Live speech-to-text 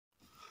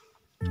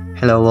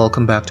Hello,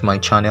 welcome back to my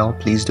channel.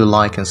 Please do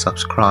like and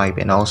subscribe,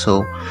 and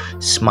also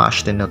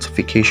smash the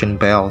notification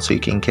bell so you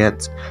can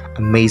get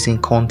amazing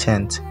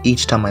content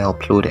each time I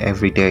upload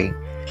every day.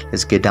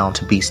 Let's get down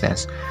to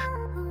business.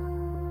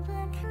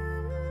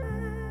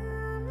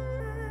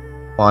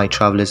 Why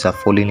travelers are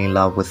falling in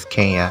love with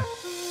Kenya.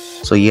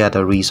 So here are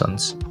the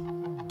reasons.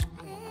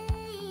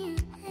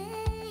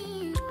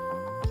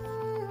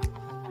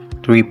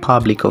 The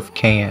Republic of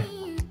Kenya.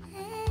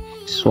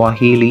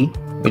 Swahili,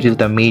 which is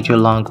the major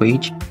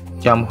language.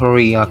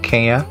 Jamhuri ya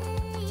Kenya.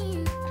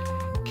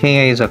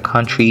 Kenya is a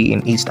country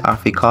in East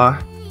Africa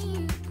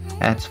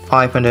at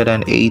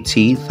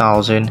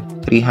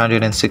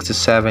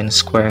 580,367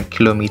 square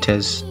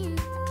kilometers.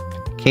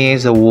 Kenya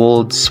is the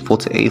world's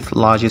 48th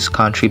largest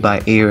country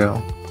by area,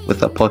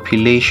 with a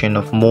population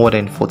of more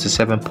than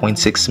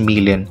 47.6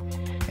 million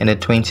in the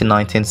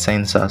 2019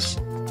 census.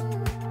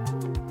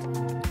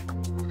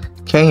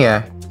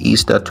 Kenya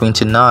is the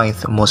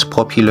 29th most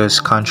populous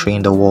country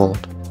in the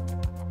world.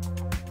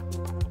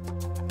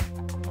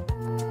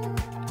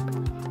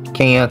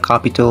 Kenya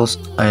capitals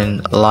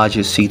and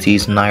largest city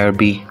is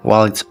Nairobi,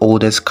 while its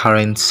oldest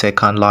current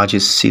second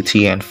largest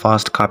city and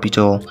first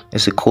capital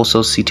is the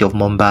coastal city of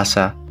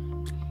Mombasa.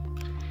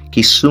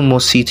 Kisumu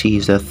City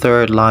is the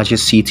third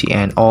largest city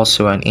and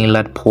also an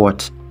inlet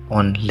port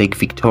on Lake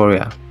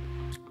Victoria.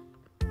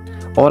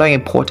 Other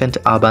important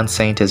urban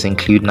centers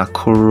include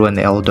Nakuru and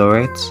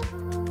Eldoret.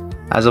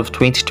 As of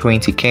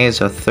 2020, Kenya is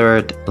the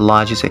third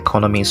largest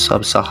economy in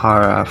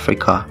sub-Saharan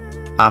Africa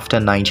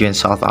after Nigeria and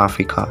South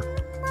Africa.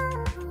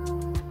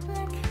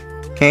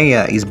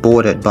 Kenya is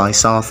bordered by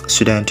South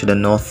Sudan to the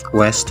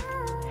northwest,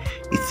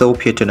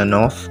 Ethiopia to the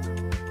north,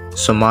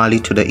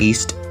 Somalia to the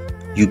east,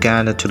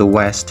 Uganda to the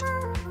west,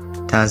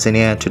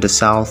 Tanzania to the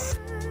south,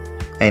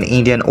 and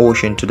Indian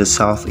Ocean to the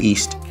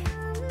southeast.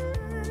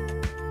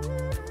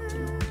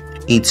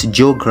 Its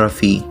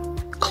geography,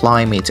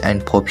 climate,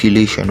 and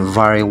population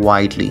vary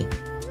widely,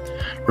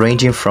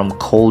 ranging from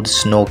cold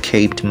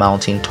snow-capped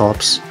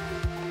mountaintops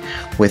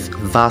with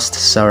vast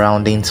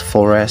surroundings,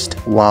 forest,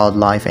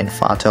 wildlife, and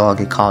fertile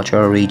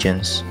agricultural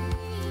regions,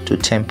 to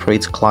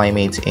temperate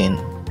climate in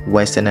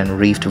Western and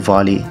Rift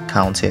Valley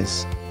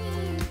counties,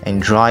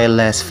 and dry,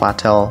 less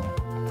fertile,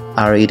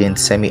 arid and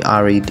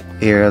semi-arid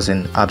areas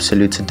in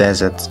absolute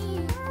desert.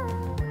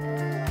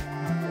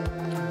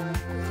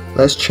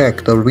 Let's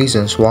check the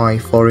reasons why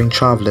foreign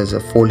travelers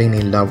are falling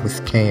in love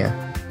with Kenya.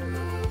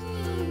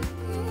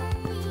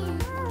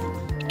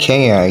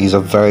 Kenya is a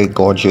very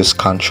gorgeous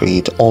country.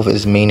 It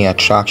offers many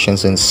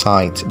attractions and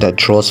sights that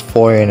draws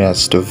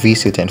foreigners to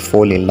visit and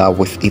fall in love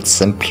with its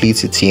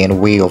simplicity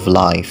and way of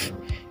life.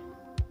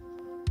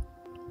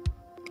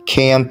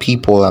 Kenyan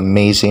people are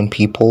amazing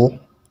people.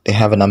 They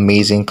have an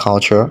amazing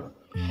culture,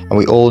 and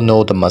we all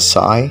know the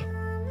Maasai.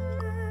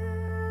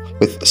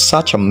 With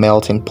such a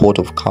melting pot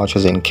of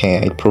cultures in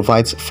Kenya, it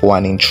provides for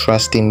an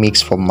interesting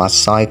mix from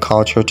Maasai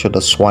culture to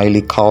the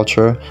Swahili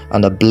culture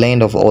and a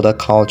blend of other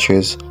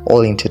cultures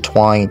all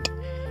intertwined.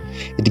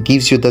 It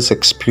gives you this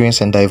experience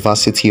and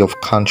diversity of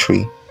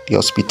country. The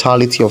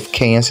hospitality of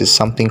Kenyans is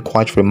something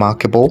quite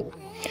remarkable,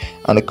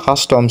 and the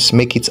customs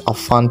make it a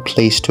fun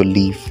place to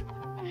live.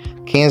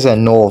 Kenyans are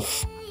known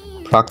of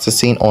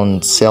practicing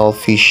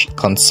unselfish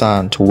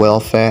concern to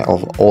welfare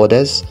of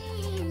others.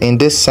 In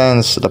this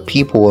sense, the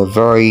people are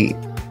very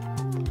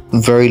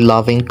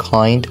loving,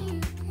 kind,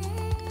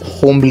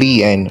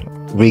 homely, and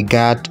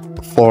regard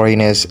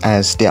foreigners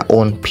as their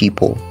own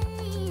people.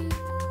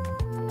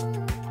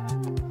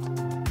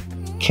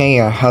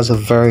 Kenya has a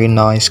very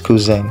nice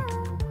cuisine.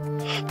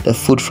 The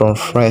food, from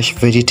fresh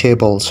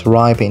vegetables,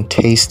 ripe and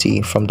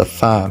tasty from the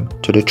farm,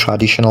 to the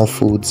traditional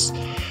foods,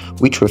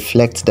 which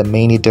reflect the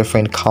many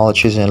different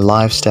cultures and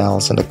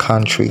lifestyles in the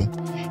country.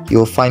 You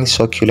will find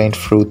succulent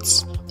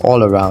fruits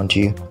all around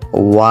you,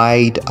 a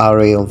wide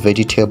array of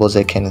vegetables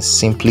that can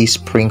simply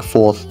spring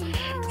forth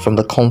from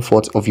the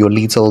comfort of your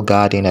little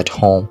garden at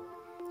home.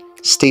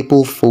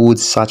 Staple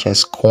foods such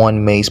as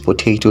corn, maize,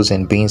 potatoes,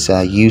 and beans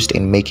are used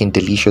in making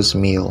delicious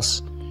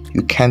meals.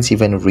 You can't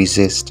even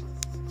resist.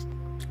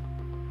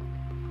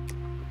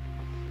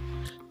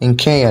 In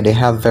Kenya, they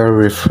have very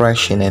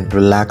refreshing and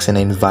relaxing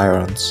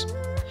environs.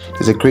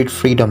 There's a great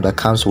freedom that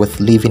comes with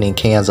living in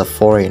Kenya as a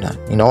foreigner.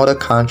 In other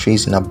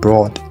countries and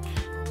abroad,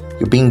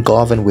 you're being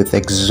governed with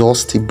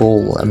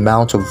exhaustible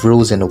amount of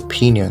rules and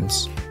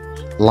opinions.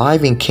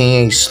 Life in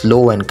Kenya is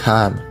slow and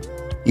calm.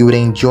 You would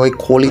enjoy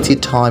quality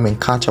time and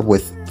catch up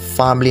with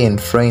family and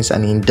friends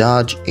and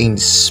indulge in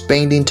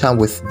spending time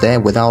with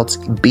them without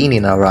being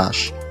in a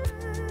rush.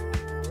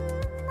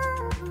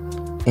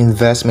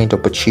 Investment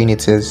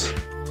opportunities.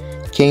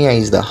 Kenya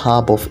is the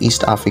hub of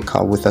East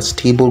Africa with a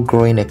stable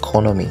growing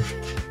economy.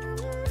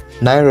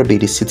 Nairobi,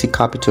 the city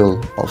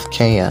capital of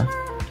Kenya,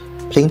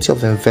 plenty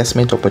of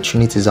investment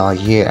opportunities are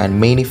here, and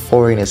many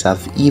foreigners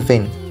have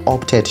even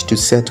opted to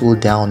settle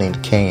down in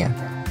Kenya.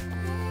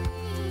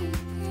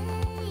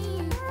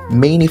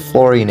 Many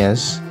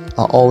foreigners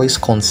are always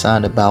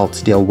concerned about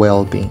their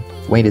well-being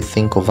when they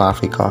think of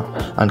Africa,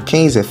 and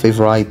Kenya is a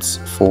favorite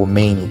for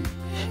many,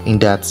 in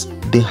that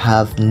they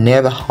have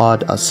never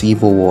had a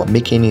civil war,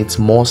 making it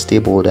more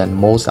stable than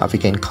most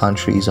African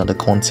countries on the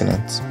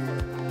continent.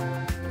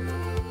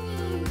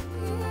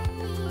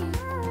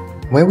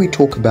 When we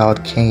talk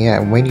about Kenya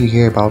and when you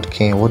hear about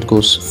Kenya, what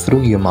goes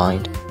through your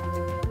mind?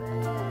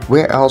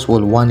 Where else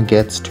will one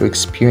get to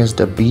experience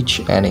the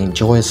beach and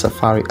enjoy a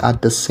safari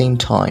at the same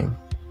time?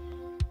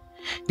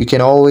 You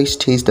can always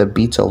taste the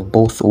beats of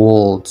both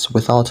worlds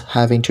without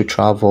having to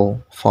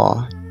travel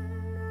far.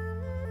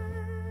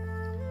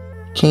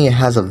 Kenya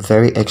has a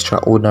very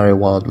extraordinary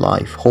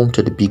wildlife, home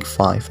to the Big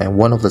Five and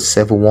one of the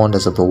 7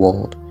 wonders of the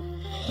world.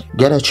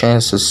 Get a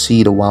chance to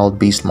see the wild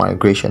beast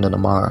migration in the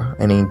Mara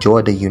and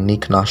enjoy the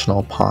unique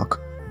national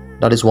park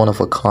that is one of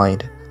a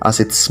kind, as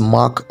it's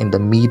smack in the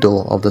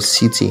middle of the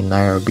city in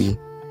Nairobi.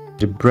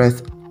 The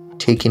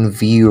breathtaking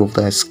view of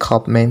the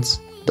escarpments,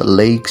 the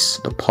lakes,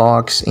 the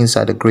parks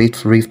inside the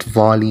Great Rift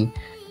Valley.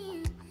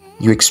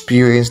 You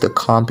experience the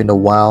camp in the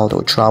wild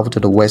or travel to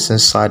the western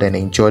side and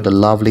enjoy the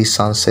lovely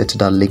sunset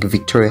that Lake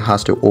Victoria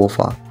has to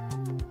offer.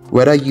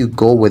 Whether you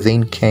go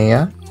within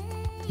Kenya,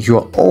 you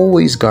are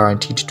always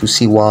guaranteed to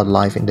see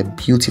wildlife in the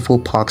beautiful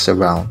parks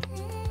around.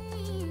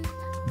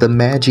 The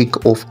magic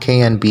of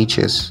Kenyan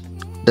beaches.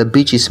 The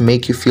beaches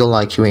make you feel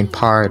like you're in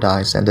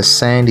paradise and the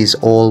sand is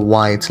all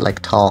white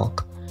like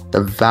talc,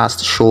 the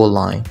vast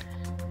shoreline.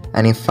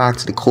 And in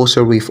fact, the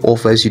coastal reef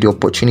offers you the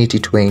opportunity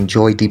to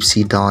enjoy deep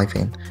sea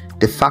diving.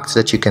 The fact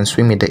that you can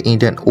swim in the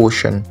Indian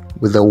Ocean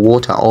with the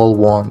water all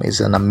warm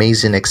is an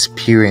amazing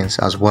experience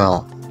as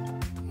well.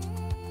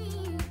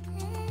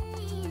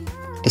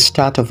 The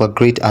start of a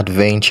great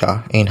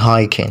adventure in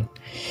hiking.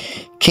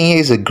 Kenya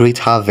is a great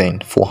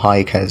haven for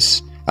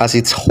hikers, as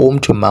it's home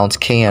to Mount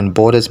Kenya and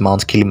borders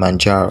Mount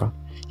Kilimanjaro.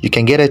 You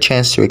can get a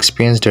chance to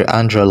experience the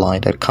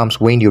adrenaline that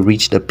comes when you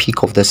reach the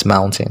peak of these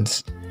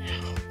mountains.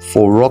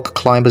 For rock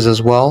climbers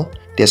as well,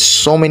 there's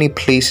so many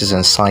places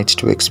and sites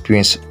to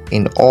experience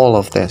in all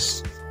of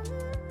this.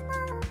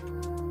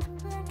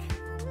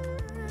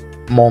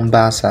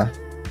 Mombasa.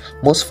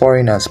 Most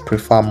foreigners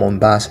prefer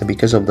Mombasa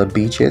because of the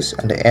beaches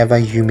and the ever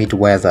humid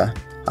weather,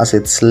 as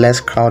it's less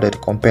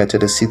crowded compared to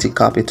the city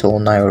capital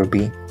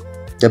Nairobi.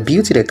 The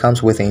beauty that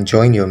comes with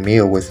enjoying your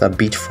meal with a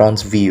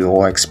beachfront view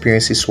or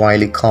experiencing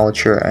Swahili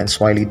culture and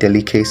Swahili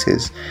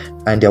delicacies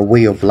and their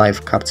way of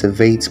life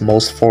captivates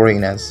most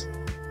foreigners.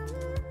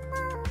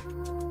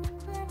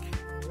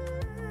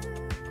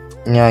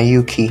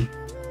 Nyayuki.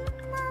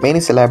 Many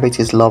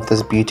celebrities love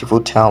this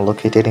beautiful town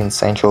located in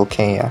central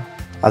Kenya,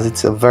 as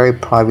it's a very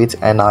private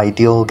and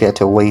ideal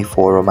getaway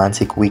for a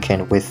romantic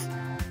weekend with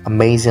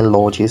amazing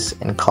lodges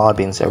and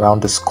cabins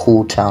around this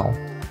cool town.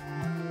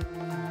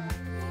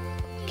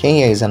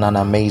 Kenya is an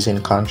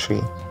amazing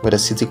country with a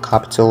city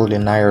capital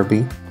in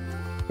Nairobi,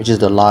 which is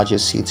the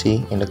largest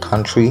city in the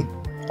country,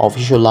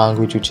 official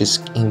language which is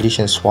English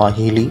and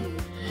Swahili,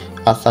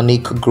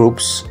 ethnic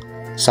groups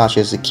such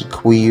as the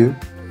Kikuyu,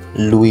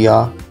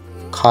 Luya,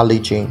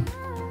 Kalenjin,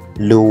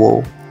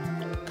 Luo,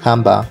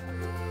 Kamba,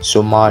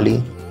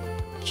 Somali,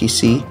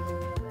 Kisii,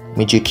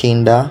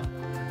 Mijikinda,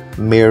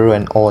 Meru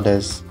and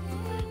others.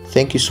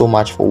 Thank you so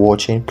much for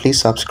watching. Please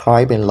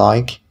subscribe and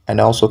like, and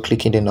also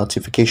clicking the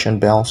notification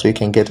bell so you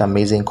can get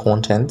amazing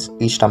content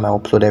each time I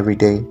upload every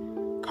day.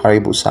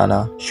 Karibu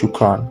sana,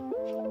 shukran.